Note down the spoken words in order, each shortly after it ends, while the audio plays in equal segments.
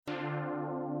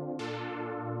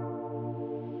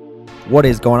What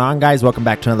is going on, guys? Welcome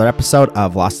back to another episode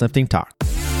of Lost Lifting Talk.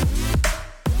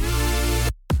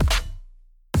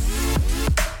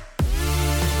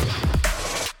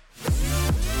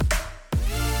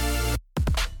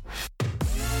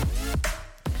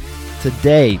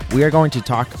 Today, we are going to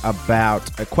talk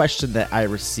about a question that I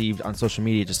received on social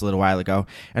media just a little while ago,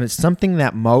 and it's something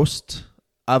that most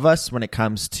of us, when it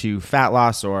comes to fat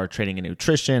loss or training in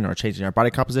nutrition or changing our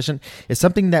body composition, is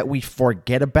something that we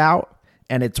forget about,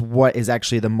 and it's what is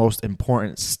actually the most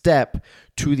important step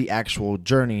to the actual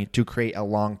journey to create a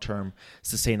long-term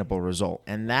sustainable result.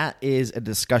 And that is a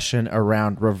discussion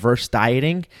around reverse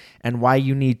dieting and why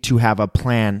you need to have a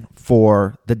plan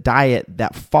for the diet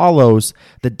that follows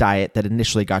the diet that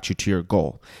initially got you to your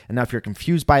goal. And now if you're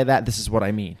confused by that, this is what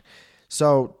I mean.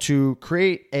 So to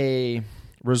create a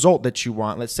result that you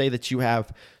want, let's say that you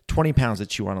have 20 pounds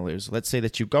that you want to lose. Let's say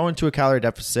that you go into a calorie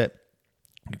deficit,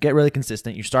 you get really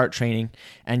consistent, you start training,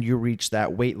 and you reach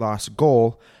that weight loss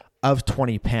goal of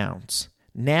 20 pounds.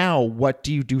 Now, what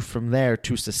do you do from there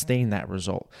to sustain that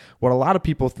result? What a lot of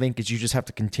people think is you just have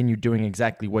to continue doing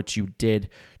exactly what you did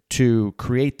to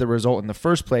create the result in the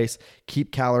first place,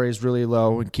 keep calories really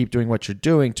low, and keep doing what you're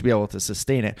doing to be able to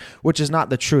sustain it, which is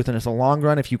not the truth. And it's a long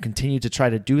run. If you continue to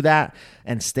try to do that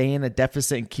and stay in a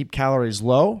deficit and keep calories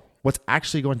low, what's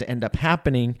actually going to end up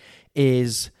happening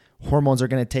is hormones are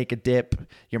going to take a dip.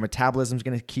 Your metabolism is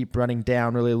going to keep running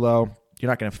down really low. You're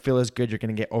not going to feel as good. You're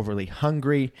going to get overly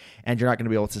hungry, and you're not going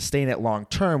to be able to sustain it long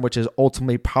term, which is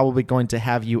ultimately probably going to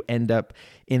have you end up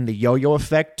in the yo-yo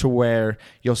effect, to where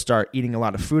you'll start eating a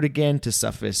lot of food again to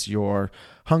suffice your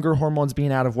hunger hormones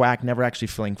being out of whack, never actually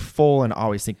feeling full and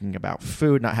always thinking about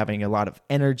food, not having a lot of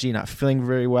energy, not feeling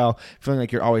very well, feeling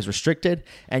like you're always restricted,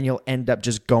 and you'll end up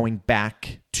just going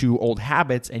back to old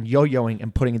habits and yo-yoing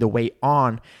and putting the weight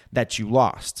on that you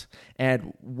lost.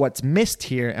 And what's missed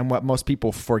here and what most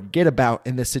people forget about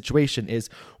in this situation is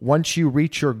once you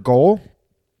reach your goal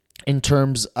in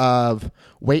terms of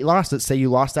weight loss, let's say you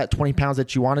lost that 20 pounds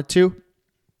that you wanted to,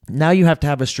 now you have to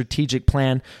have a strategic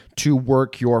plan to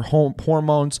work your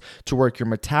hormones, to work your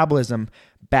metabolism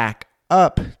back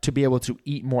up to be able to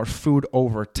eat more food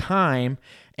over time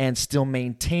and still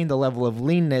maintain the level of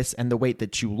leanness and the weight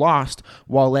that you lost,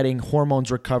 while letting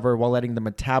hormones recover, while letting the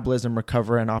metabolism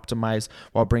recover and optimize,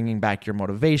 while bringing back your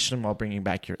motivation, while bringing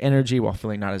back your energy, while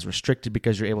feeling not as restricted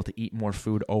because you're able to eat more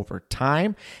food over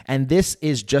time. And this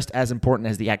is just as important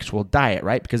as the actual diet,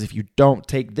 right? Because if you don't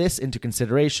take this into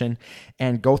consideration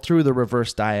and go through the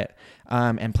reverse diet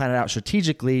and plan it out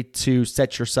strategically to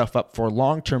set yourself up for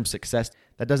long-term success,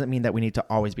 that doesn't mean that we need to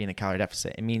always be in a calorie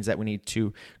deficit. It means that we need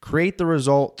to create the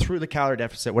result through the calorie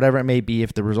deficit, whatever it may be.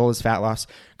 If the result is fat loss,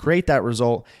 create that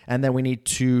result. And then we need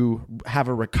to have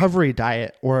a recovery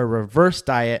diet or a reverse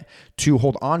diet to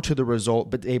hold on to the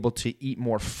result, but able to eat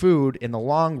more food in the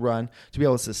long run to be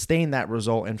able to sustain that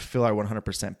result and feel our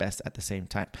 100% best at the same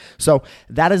time. So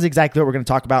that is exactly what we're going to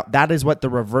talk about. That is what the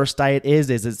reverse diet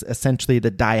is essentially the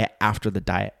diet after the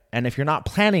diet. And if you're not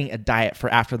planning a diet for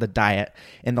after the diet,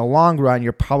 in the long run,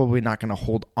 you're probably not going to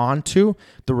hold on to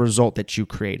the result that you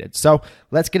created. So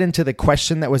let's get into the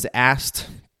question that was asked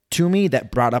to me that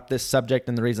brought up this subject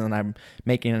and the reason that I'm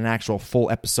making an actual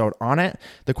full episode on it.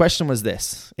 The question was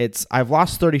this. I've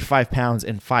lost 35 pounds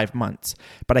in 5 months,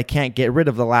 but I can't get rid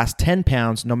of the last 10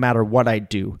 pounds no matter what I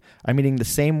do. I'm eating the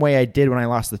same way I did when I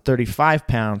lost the 35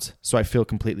 pounds, so I feel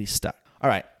completely stuck. All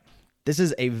right. This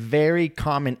is a very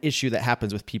common issue that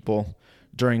happens with people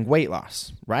during weight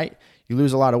loss, right? You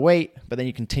lose a lot of weight, but then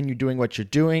you continue doing what you're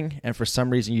doing, and for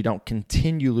some reason you don't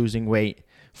continue losing weight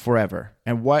forever.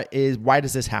 And why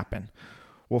does this happen?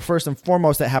 Well, first and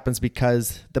foremost, that happens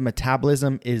because the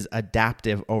metabolism is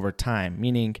adaptive over time,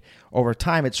 meaning over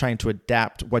time it's trying to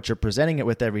adapt what you're presenting it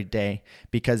with every day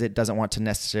because it doesn't want to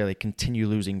necessarily continue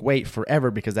losing weight forever,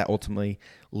 because that ultimately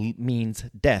means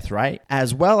death, right?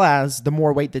 As well as the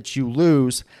more weight that you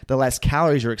lose, the less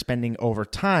calories you're expending over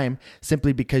time,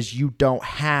 simply because you don't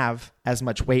have as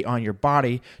much weight on your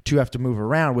body to have to move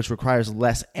around, which requires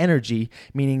less energy,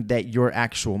 meaning that your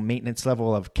actual maintenance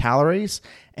level of calories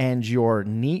and your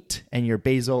NEAT and your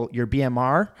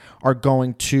BMR are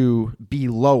going to be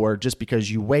lower just because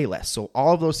you weigh less. So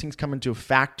all of those things come into a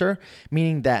factor,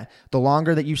 meaning that the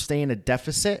longer that you stay in a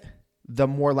deficit, the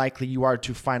more likely you are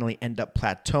to finally end up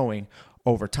plateauing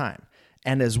over time.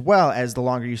 And as well as the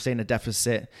longer you stay in a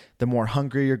deficit, the more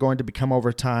hungry you're going to become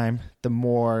over time, the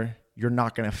more You're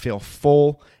not going to feel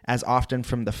full as often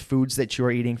from the foods that you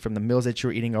are eating, from the meals that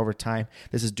you're eating over time.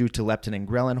 This is due to leptin and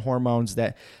ghrelin hormones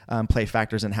that play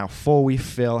factors in how full we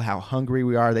feel, how hungry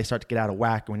we are. They start to get out of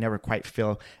whack, and we never quite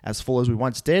feel as full as we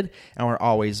once did, and we're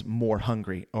always more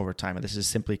hungry over time. And this is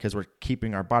simply because we're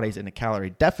keeping our bodies in a calorie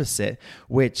deficit,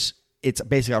 which it's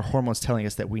basically our hormones telling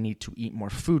us that we need to eat more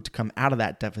food to come out of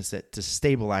that deficit to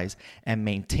stabilize and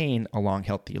maintain a long,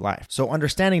 healthy life. So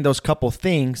understanding those couple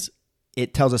things,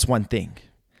 it tells us one thing,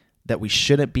 that we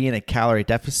shouldn't be in a calorie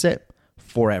deficit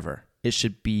forever. It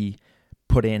should be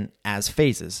put in as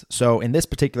phases. So in this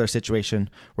particular situation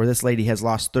where this lady has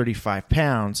lost 35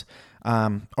 pounds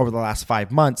over the last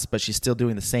 5 months, but she's still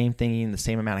doing the same thing, eating the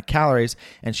same amount of calories,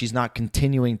 and she's not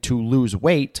continuing to lose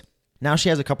weight, now she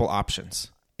has a couple options.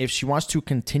 If she wants to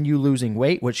continue losing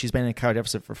weight, which she's been in a calorie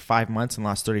deficit for 5 months and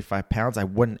lost 35 pounds, I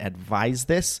wouldn't advise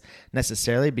this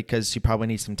necessarily because she probably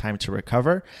needs some time to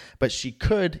recover. But she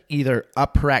could either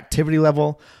up her activity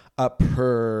level, up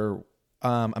her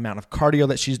amount of cardio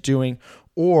that she's doing,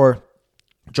 or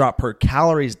drop her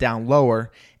calories down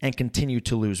lower and continue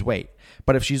to lose weight.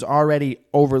 But if she's already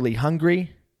overly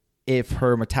hungry, if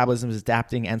her metabolism is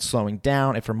adapting and slowing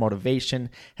down, if her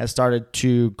motivation has started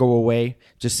to go away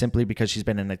just simply because she's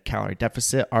been in a calorie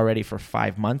deficit already for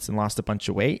 5 months and lost a bunch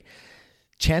of weight,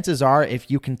 chances are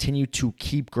if you continue to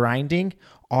keep grinding,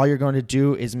 all you're going to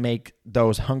do is make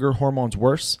those hunger hormones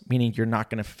worse, meaning you're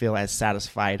not going to feel as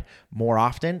satisfied more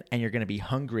often, and you're going to be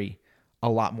hungry a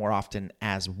lot more often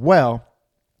as well,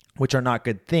 which are not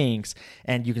good things.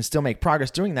 And you can still make progress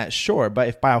doing that, sure. But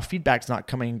if biofeedback's not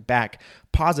coming back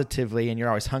positively and you're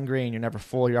always hungry and you're never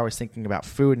full, you're always thinking about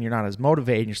food and you're not as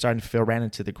motivated and you're starting to feel ran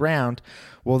into the ground,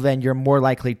 well, then you're more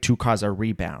likely to cause a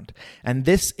rebound. And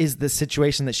this is the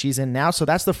situation that she's in now. So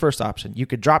that's the first option. You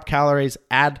could drop calories,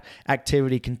 add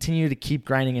activity, continue to keep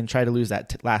grinding and try to lose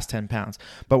that last 10 pounds.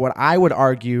 But what I would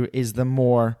argue is the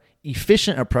more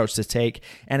efficient approach to take,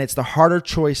 and it's the harder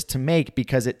choice to make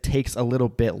because it takes a little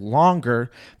bit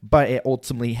longer, but it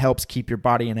ultimately helps keep your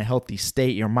body in a healthy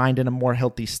state, your mind in a more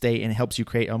healthy state, and helps you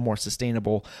create a more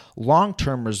sustainable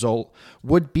long-term result,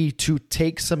 would be to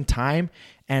take some time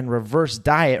and reverse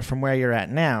diet from where you're at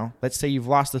now. Let's say you've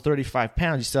lost the 35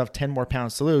 pounds, you still have 10 more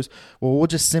pounds to lose. Well, we'll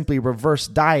just simply reverse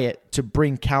diet to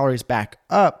bring calories back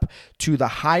up to the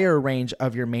higher range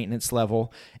of your maintenance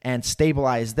level and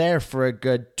stabilize there for a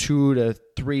good 2 to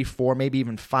 3, 4, maybe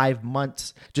even 5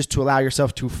 months, just to allow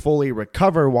yourself to fully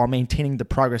recover while maintaining the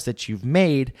progress that you've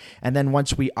made. And then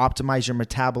once we optimize your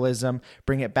metabolism,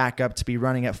 bring it back up to be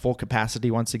running at full capacity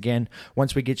once again,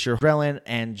 once we get your ghrelin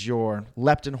and your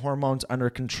leptin hormones under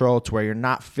control to where you're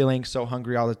not feeling so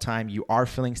hungry all the time, you are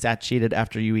feeling satiated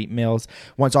after you eat meals,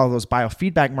 once all those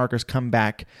biofeedback markers come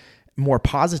back more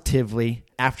positively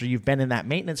after you've been in that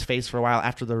maintenance phase for a while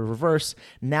after the reverse,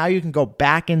 now you can go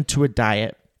back into a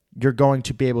diet. You're going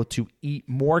to be able to eat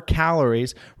more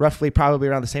calories, roughly probably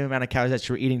around the same amount of calories that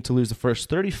you were eating to lose the first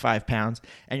 35 pounds,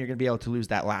 and you're going to be able to lose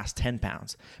that last 10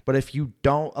 pounds. But if you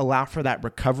don't allow for that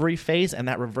recovery phase and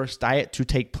that reverse diet to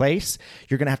take place,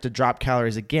 you're going to have to drop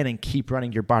calories again and keep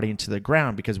running your body into the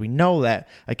ground, because we know that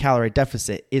a calorie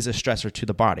deficit is a stressor to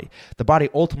the body. The body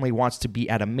ultimately wants to be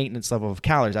at a maintenance level of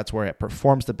calories. That's where it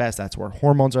performs the best. That's where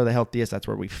hormones are the healthiest. That's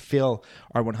where we feel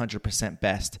our 100%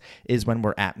 best, is when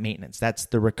we're at maintenance. That's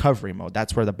the recovery mode.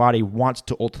 That's where the body wants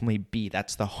to ultimately be.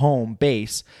 That's the home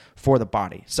base for the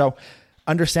body. So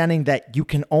understanding that you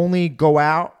can only go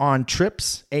out on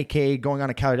trips, aka going on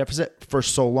a calorie deficit, for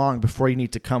so long before you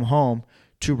need to come home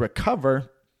to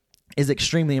recover is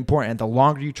extremely important. And the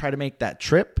longer you try to make that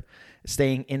trip,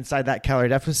 staying inside that calorie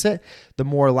deficit, the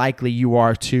more likely you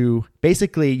are to,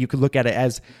 basically you could look at it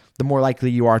as the more likely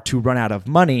you are to run out of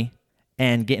money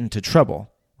and get into trouble.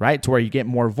 Right? To where you get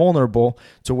more vulnerable,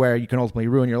 to where you can ultimately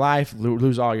ruin your life,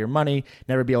 lose all your money,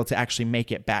 never be able to actually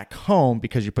make it back home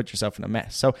because you put yourself in a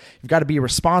mess. So you've got to be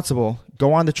responsible.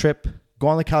 Go on the trip, go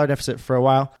on the calorie deficit for a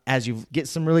while. As you get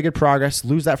some really good progress,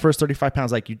 lose that first 35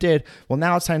 pounds like you did. Well,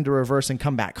 now it's time to reverse and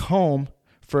come back home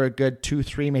for a good 2,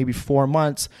 3, maybe 4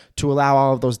 months to allow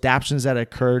all of those adaptations that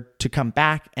occurred to come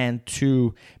back and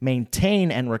to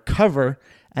maintain and recover.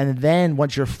 And then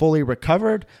once you're fully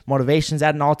recovered, motivation's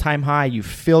at an all-time high, you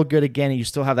feel good again, and you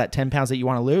still have that 10 pounds that you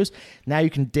want to lose. Now you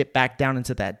can dip back down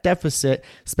into that deficit,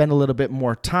 spend a little bit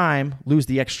more time, lose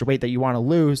the extra weight that you want to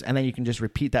lose, and then you can just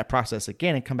repeat that process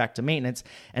again and come back to maintenance.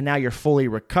 And now you're fully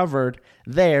recovered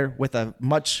there with a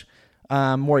much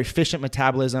more efficient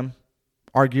metabolism,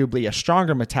 arguably a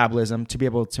stronger metabolism, to be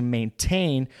able to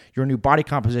maintain your new body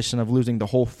composition of losing the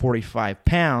whole 45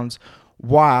 pounds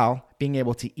while being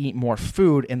able to eat more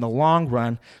food in the long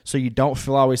run, so you don't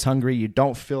feel always hungry, you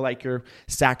don't feel like you're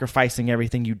sacrificing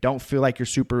everything, you don't feel like you're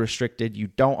super restricted, you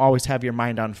don't always have your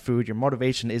mind on food, your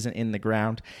motivation isn't in the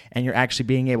ground, and you're actually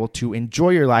being able to enjoy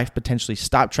your life, potentially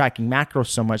stop tracking macros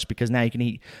so much because now you can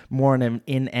eat more in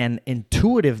an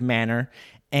intuitive manner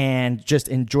and just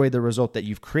enjoy the result that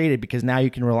you've created, because now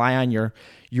you can rely on your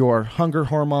hunger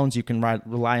hormones, you can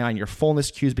rely on your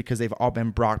fullness cues because they've all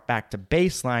been brought back to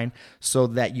baseline, so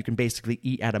that you can basically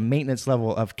eat at a maintenance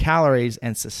level of calories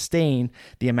and sustain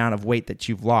the amount of weight that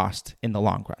you've lost in the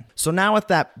long run. So now with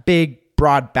that big,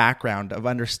 broad background of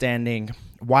understanding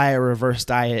why a reverse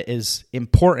diet is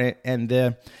important and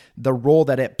the role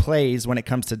that it plays when it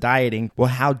comes to dieting, well,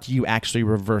 how do you actually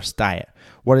reverse diet?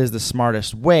 What is the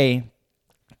smartest way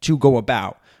to go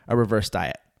about a reverse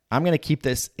diet? I'm going to keep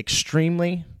this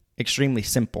extremely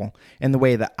simple in the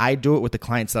way that I do it with the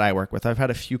clients that I work with. I've had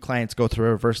a few clients go through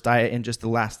a reverse diet in just the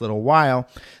last little while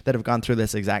that have gone through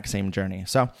this exact same journey.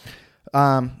 So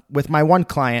with my one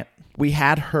client, we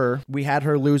had her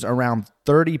lose around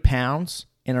 30 pounds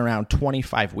in around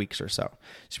 25 weeks or so.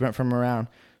 She went from around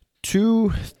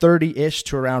 230-ish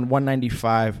to around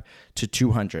 195 to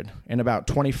 200 in about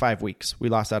 25 weeks. We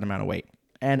lost that amount of weight.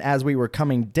 And as we were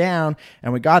coming down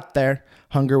and we got there,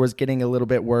 hunger was getting a little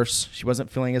bit worse. She wasn't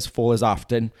feeling as full as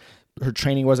often. Her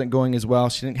training wasn't going as well.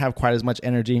 She didn't have quite as much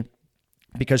energy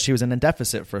because she was in a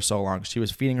deficit for so long. She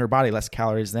was feeding her body less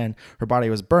calories than her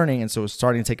body was burning, and so it was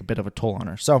starting to take a bit of a toll on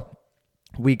her. So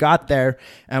we got there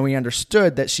and we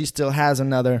understood that she still has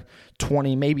another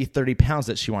 20, maybe 30 pounds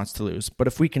that she wants to lose. But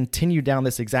if we continue down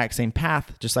this exact same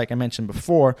path, just like I mentioned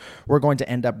before, we're going to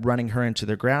end up running her into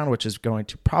the ground, which is going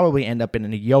to probably end up in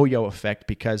a yo-yo effect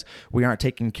because we aren't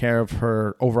taking care of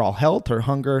her overall health, her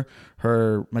hunger,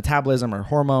 her metabolism, her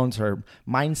hormones, her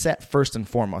mindset first and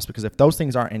foremost. Because if those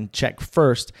things aren't in check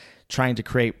first, trying to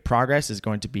create progress is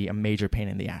going to be a major pain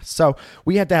in the ass. So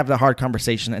we had to have the hard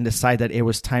conversation and decide that it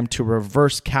was time to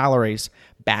reverse calories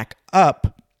back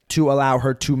up to allow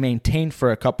her to maintain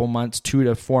for a couple months, 2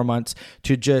 to 4 months,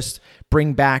 to just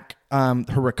bring back her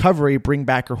recovery, bring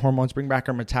back her hormones, bring back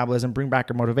her metabolism, bring back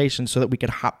her motivation so that we could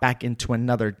hop back into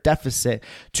another deficit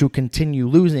to continue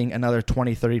losing another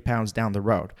 20, 30 pounds down the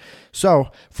road.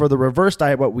 So for the reverse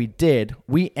diet, what we did,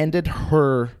 we ended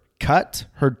her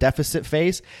deficit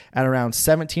phase at around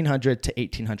 1,700 to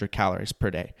 1,800 calories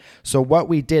per day. So what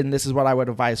we did, and this is what I would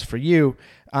advise for you,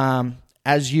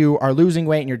 as you are losing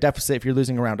weight in your deficit, if you're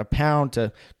losing around 1 pound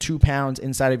to 2 pounds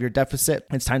inside of your deficit,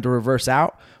 it's time to reverse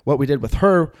out. What we did with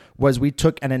her was we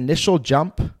took an initial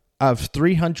jump of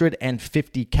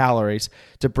 350 calories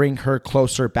to bring her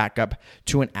closer back up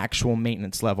to an actual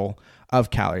maintenance level of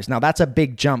calories. Now, that's a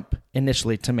big jump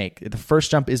initially to make. The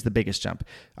first jump is the biggest jump.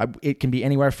 It can be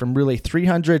anywhere from really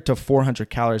 300 to 400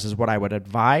 calories is what I would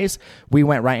advise. We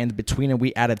went right in between and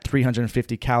we added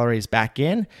 350 calories back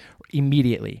in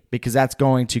immediately because that's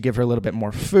going to give her a little bit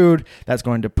more food. That's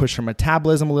going to push her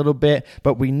metabolism a little bit,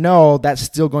 but we know that's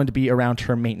still going to be around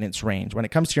her maintenance range. When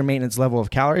it comes to your maintenance level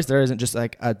of calories, there isn't just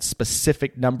like a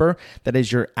specific number that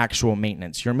is your actual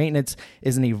maintenance. Your maintenance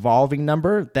is an evolving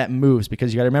number that moves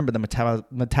because you got to remember the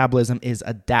metabolism is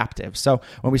adaptive. So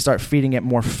when we start feeding it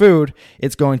more food,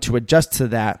 it's going to adjust to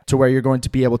that to where you're going to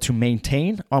be able to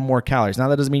maintain on more calories. Now,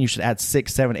 that doesn't mean you should add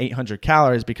 600, 700, 800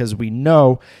 calories because we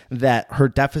know that her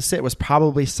deficit was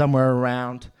probably somewhere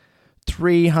around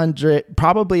 300,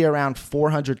 probably around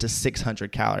 400 to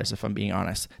 600 calories, if I'm being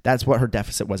honest. That's what her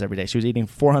deficit was every day. She was eating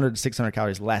 400 to 600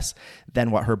 calories less than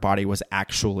what her body was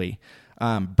actually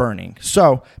burning.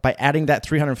 So by adding that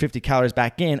 350 calories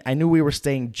back in, I knew we were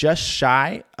staying just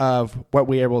shy of what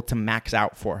we were able to max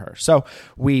out for her. So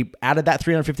we added that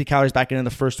 350 calories back in the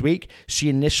first week. She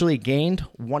initially gained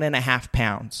 1.5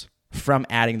 pounds from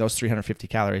adding those 350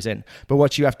 calories in. But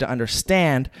what you have to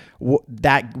understand,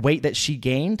 that weight that she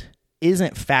gained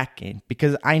isn't fat gain,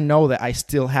 because I know that I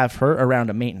still have her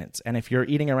around a maintenance. And if you're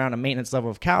eating around a maintenance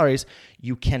level of calories,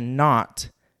 you cannot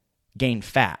gain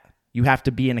fat. You have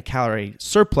to be in a calorie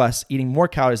surplus, eating more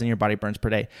calories than your body burns per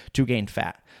day to gain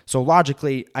fat. So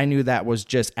logically, I knew that was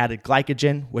just added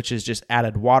glycogen, which is just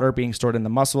added water being stored in the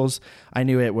muscles. I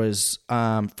knew it was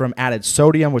from added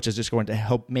sodium, which is just going to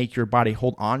help make your body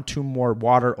hold on to more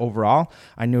water overall.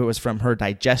 I knew it was from her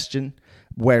digestion,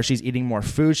 where she's eating more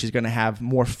food. She's going to have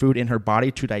more food in her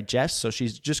body to digest. So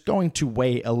she's just going to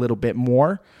weigh a little bit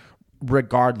more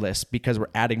regardless because we're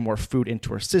adding more food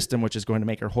into her system, which is going to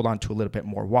make her hold on to a little bit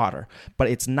more water. But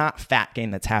it's not fat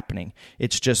gain that's happening.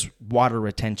 It's just water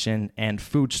retention and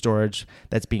food storage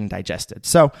that's being digested.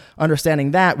 So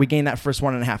understanding that, we gain that first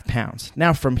 1.5 pounds.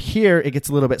 Now from here, it gets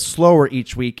a little bit slower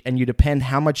each week, and you depend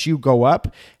how much you go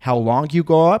up, how long you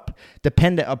go up,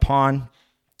 dependent upon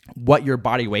what your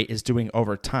body weight is doing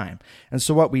over time. And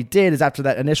so what we did is after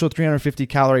that initial 350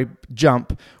 calorie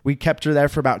jump, we kept her there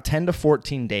for about 10 to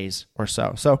 14 days or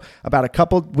so. So about a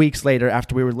couple weeks later,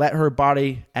 after we would let her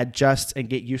body adjust and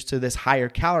get used to this higher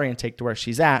calorie intake to where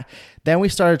she's at, then we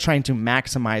started trying to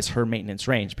maximize her maintenance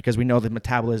range because we know that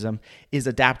metabolism is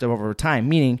adaptive over time,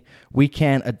 meaning we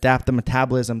can adapt the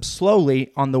metabolism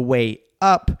slowly on the way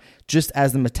up, just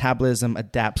as the metabolism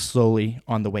adapts slowly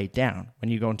on the way down when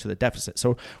you go into the deficit.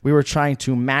 So we were trying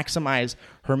to maximize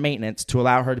her maintenance to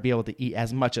allow her to be able to eat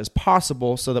as much as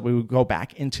possible so that we would go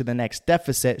back into the next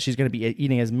deficit. She's going to be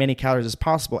eating as many calories as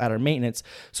possible at her maintenance.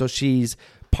 So she's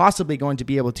possibly going to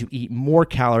be able to eat more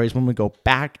calories when we go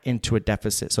back into a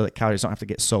deficit so that calories don't have to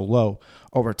get so low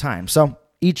over time. So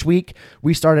each week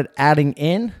we started adding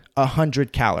in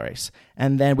 100 calories,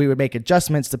 and then we would make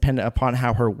adjustments dependent upon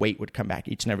how her weight would come back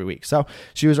each and every week. So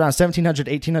she was around 1,700,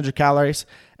 1,800 calories.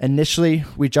 Initially,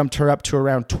 we jumped her up to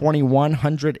around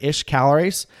 2,100-ish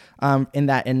calories in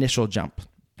that initial jump.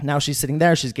 Now she's sitting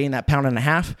there. She's gained that 1.5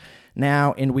 pounds.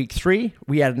 Now in week 3,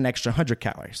 we added an extra 100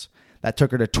 calories. That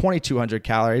took her to 2,200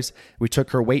 calories. We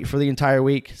took her weight for the entire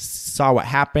week, saw what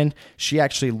happened. She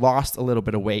actually lost a little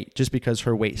bit of weight just because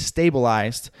her weight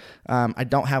stabilized. I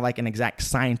don't have like an exact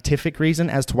scientific reason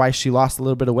as to why she lost a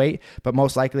little bit of weight, but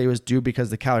most likely it was due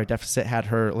because the calorie deficit had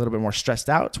her a little bit more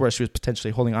stressed out to where she was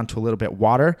potentially holding on to a little bit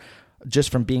water.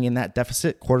 Just from being in that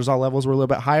deficit, cortisol levels were a little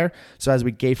bit higher. So as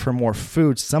we gave her more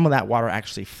food, some of that water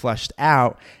actually flushed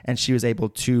out and she was able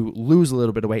to lose a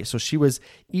little bit of weight. So she was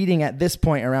eating at this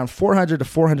point around 400 to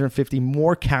 450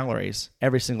 more calories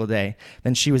every single day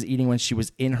than she was eating when she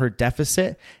was in her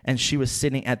deficit. And she was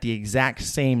sitting at the exact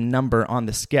same number on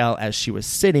the scale as she was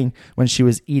sitting when she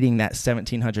was eating that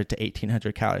 1,700 to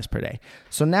 1,800 calories per day.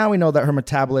 So now we know that her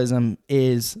metabolism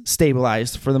is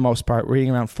stabilized for the most part. We're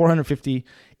eating around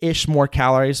 450-ish more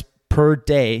calories per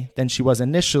day than she was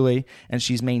initially, and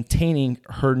she's maintaining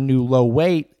her new low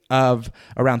weight of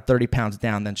around 30 pounds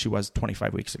down than she was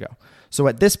 25 weeks ago. So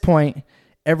at this point,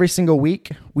 every single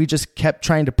week, we just kept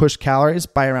trying to push calories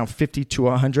by around 50 to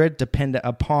 100, dependent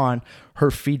upon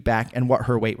her feedback and what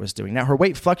her weight was doing. Now, her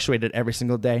weight fluctuated every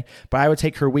single day, but I would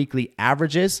take her weekly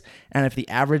averages, and if the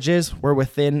averages were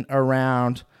within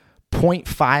around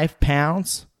 0.5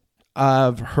 pounds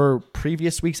of her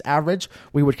previous week's average,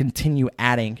 we would continue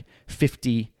adding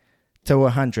 50 to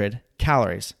 100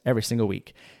 calories every single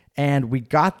week. And we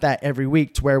got that every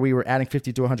week to where we were adding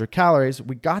 50 to 100 calories.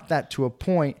 We got that to a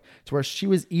point to where she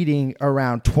was eating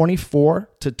around 24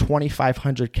 to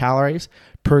 2,500 calories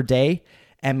per day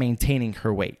and maintaining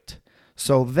her weight.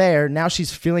 So now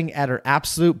she's feeling at her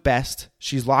absolute best.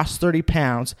 She's lost 30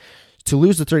 pounds. To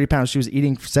lose the 30 pounds, she was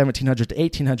eating 1,700 to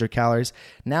 1,800 calories.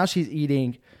 Now she's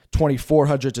eating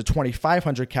 2,400 to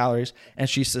 2,500 calories, and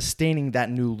she's sustaining that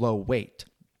new low weight.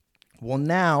 Well,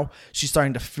 now she's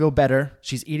starting to feel better.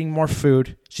 She's eating more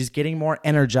food. She's getting more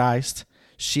energized.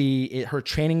 Her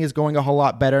training is going a whole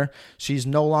lot better. She's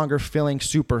no longer feeling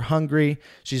super hungry.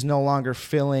 She's no longer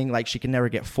feeling like she can never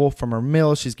get full from her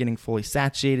meals. She's getting fully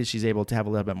satiated. She's able to have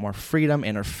a little bit more freedom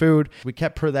in her food. We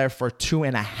kept her there for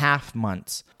 2.5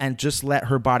 months and just let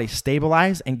her body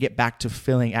stabilize and get back to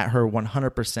feeling at her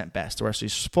 100% best, where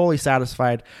she's fully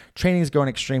satisfied. Training is going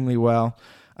extremely well.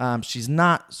 She's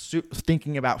not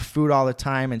thinking about food all the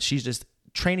time, and she's just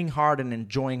training hard and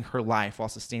enjoying her life while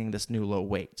sustaining this new low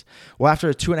weight. Well,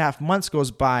 after 2.5 months goes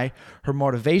by, her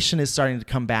motivation is starting to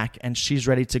come back and she's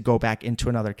ready to go back into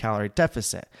another calorie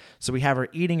deficit. So we have her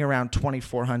eating around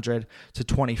 2,400 to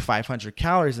 2,500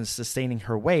 calories and sustaining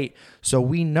her weight. So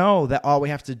we know that all we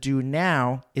have to do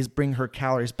now is bring her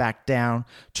calories back down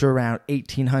to around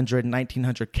 1,800,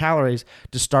 1,900 calories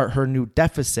to start her new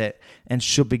deficit, and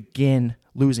she'll begin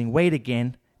losing weight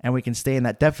again, and we can stay in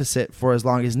that deficit for as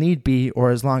long as need be,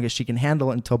 or as long as she can handle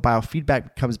it until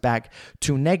biofeedback comes back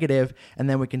to negative, and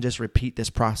then we can just repeat this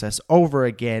process over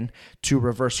again to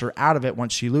reverse her out of it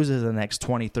once she loses the next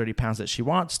 20, 30 pounds that she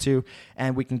wants to,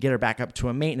 and we can get her back up to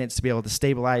a maintenance to be able to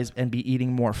stabilize and be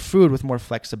eating more food with more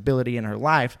flexibility in her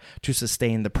life to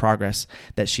sustain the progress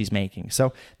that she's making.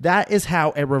 So that is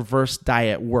how a reverse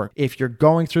diet works. If you're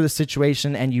going through the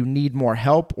situation and you need more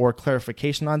help or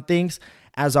clarification on things,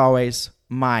 as always,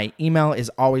 my email is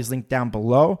always linked down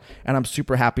below, and I'm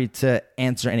super happy to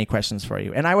answer any questions for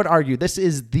you. And I would argue this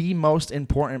is the most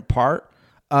important part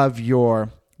of your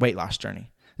weight loss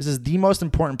journey. This is the most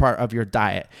important part of your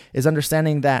diet, is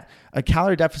understanding that a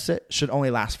calorie deficit should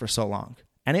only last for so long.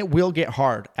 And it will get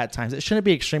hard at times. It shouldn't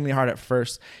be extremely hard at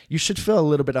first. You should feel a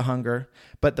little bit of hunger,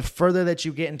 but the further that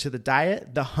you get into the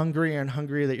diet, the hungrier and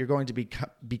hungrier that you're going to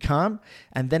become.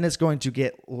 And then it's going to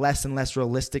get less and less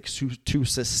realistic to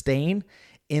sustain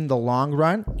in the long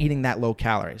run, eating that low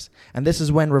calories. And this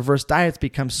is when reverse diets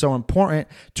become so important,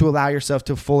 to allow yourself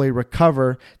to fully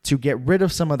recover, to get rid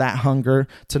of some of that hunger,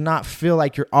 to not feel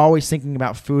like you're always thinking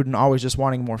about food and always just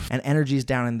wanting more, and energy's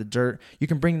down in the dirt. You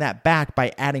can bring that back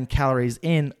by adding calories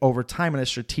in over time in a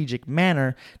strategic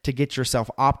manner to get yourself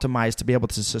optimized to be able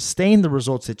to sustain the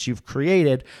results that you've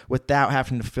created without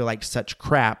having to feel like such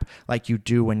crap like you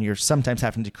do when you're sometimes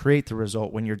having to create the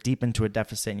result when you're deep into a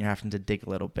deficit and you're having to dig a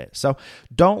little bit. So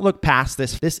don't look past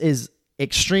this. This is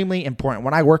extremely important.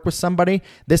 When I work with somebody,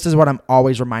 this is what I'm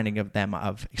always reminding of them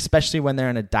of, especially when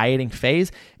they're in a dieting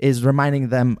phase, is reminding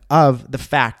them of the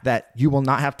fact that you will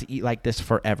not have to eat like this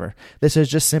forever. This is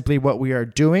just simply what we are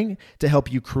doing to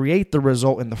help you create the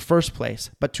result in the first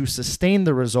place. But to sustain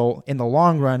the result in the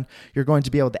long run, you're going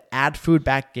to be able to add food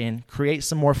back in, create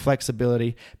some more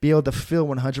flexibility, be able to feel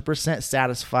 100%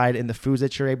 satisfied in the foods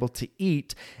that you're able to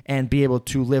eat, and be able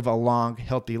to live a long,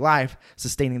 healthy life,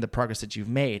 sustaining the progress that you've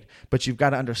made. But you've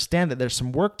got to understand that there's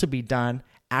some work to be done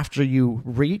after you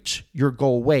reach your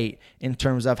goal weight in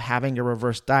terms of having a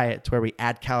reverse diet, to where we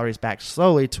add calories back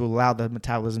slowly to allow the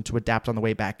metabolism to adapt on the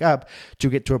way back up to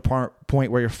get to a point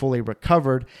where you're fully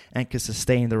recovered and can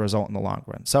sustain the result in the long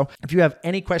run. So if you have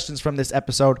any questions from this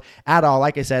episode at all,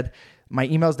 like I said, my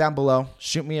email's down below.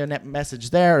 Shoot me a message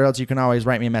there, or else you can always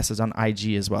write me a message on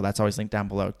IG as well. That's always linked down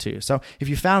below too. So if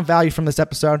you found value from this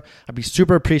episode, I'd be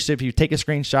super appreciative if you take a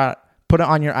screenshot, put it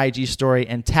on your IG story,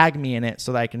 and tag me in it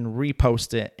so that I can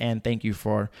repost it, and thank you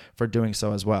for doing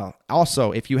so as well.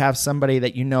 Also, if you have somebody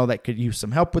that you know that could use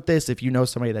some help with this, if you know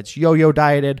somebody that's yo-yo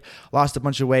dieted, lost a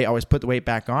bunch of weight, always put the weight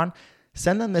back on,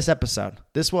 send them this episode.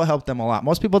 This will help them a lot.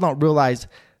 Most people don't realize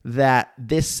that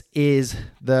this is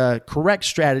the correct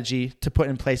strategy to put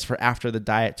in place for after the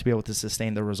diet to be able to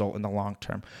sustain the result in the long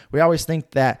term. We always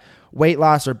think that weight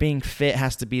loss or being fit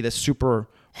has to be the super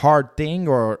hard thing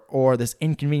or this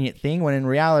inconvenient thing, when in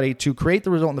reality, to create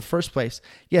the result in the first place,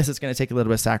 yes, it's going to take a little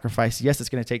bit of sacrifice. Yes, it's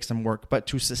going to take some work, but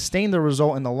to sustain the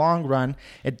result in the long run,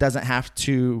 it doesn't have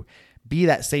to be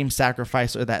that same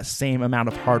sacrifice or that same amount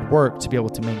of hard work to be able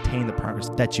to maintain the progress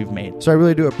that you've made. So I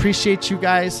really do appreciate you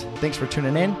guys. Thanks for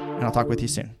tuning in, and I'll talk with you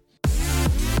soon.